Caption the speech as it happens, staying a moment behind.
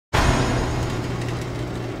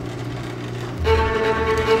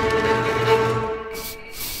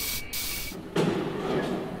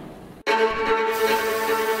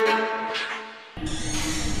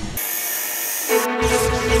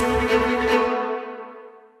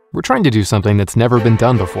We're trying to do something that's never been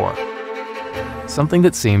done before. Something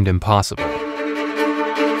that seemed impossible.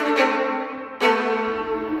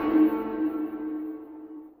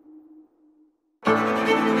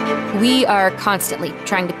 We are constantly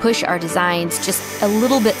trying to push our designs just a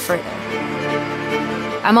little bit further.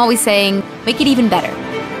 I'm always saying, make it even better.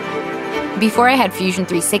 Before I had Fusion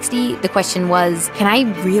 360, the question was, can I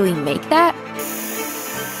really make that?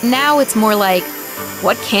 Now it's more like,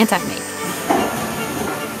 what can't I make?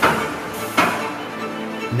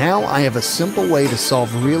 Now I have a simple way to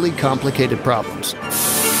solve really complicated problems.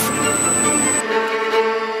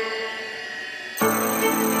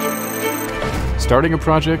 Starting a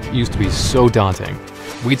project used to be so daunting.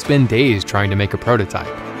 We'd spend days trying to make a prototype.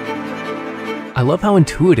 I love how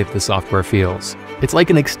intuitive the software feels. It's like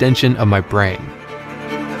an extension of my brain.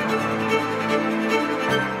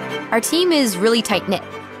 Our team is really tight-knit,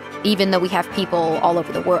 even though we have people all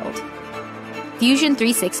over the world. Fusion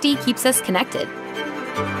 360 keeps us connected.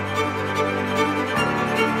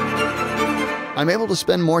 I'm able to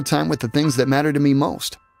spend more time with the things that matter to me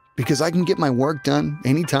most, because I can get my work done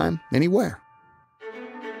anytime, anywhere.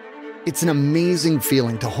 It's an amazing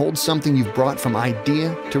feeling to hold something you've brought from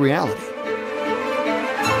idea to reality.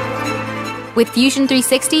 With Fusion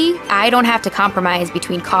 360, I don't have to compromise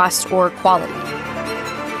between cost or quality.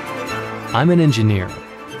 I'm an engineer.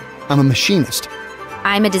 I'm a machinist.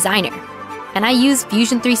 I'm a designer, and I use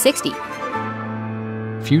Fusion 360.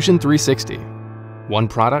 Fusion 360. One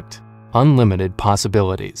product, unlimited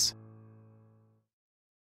possibilities.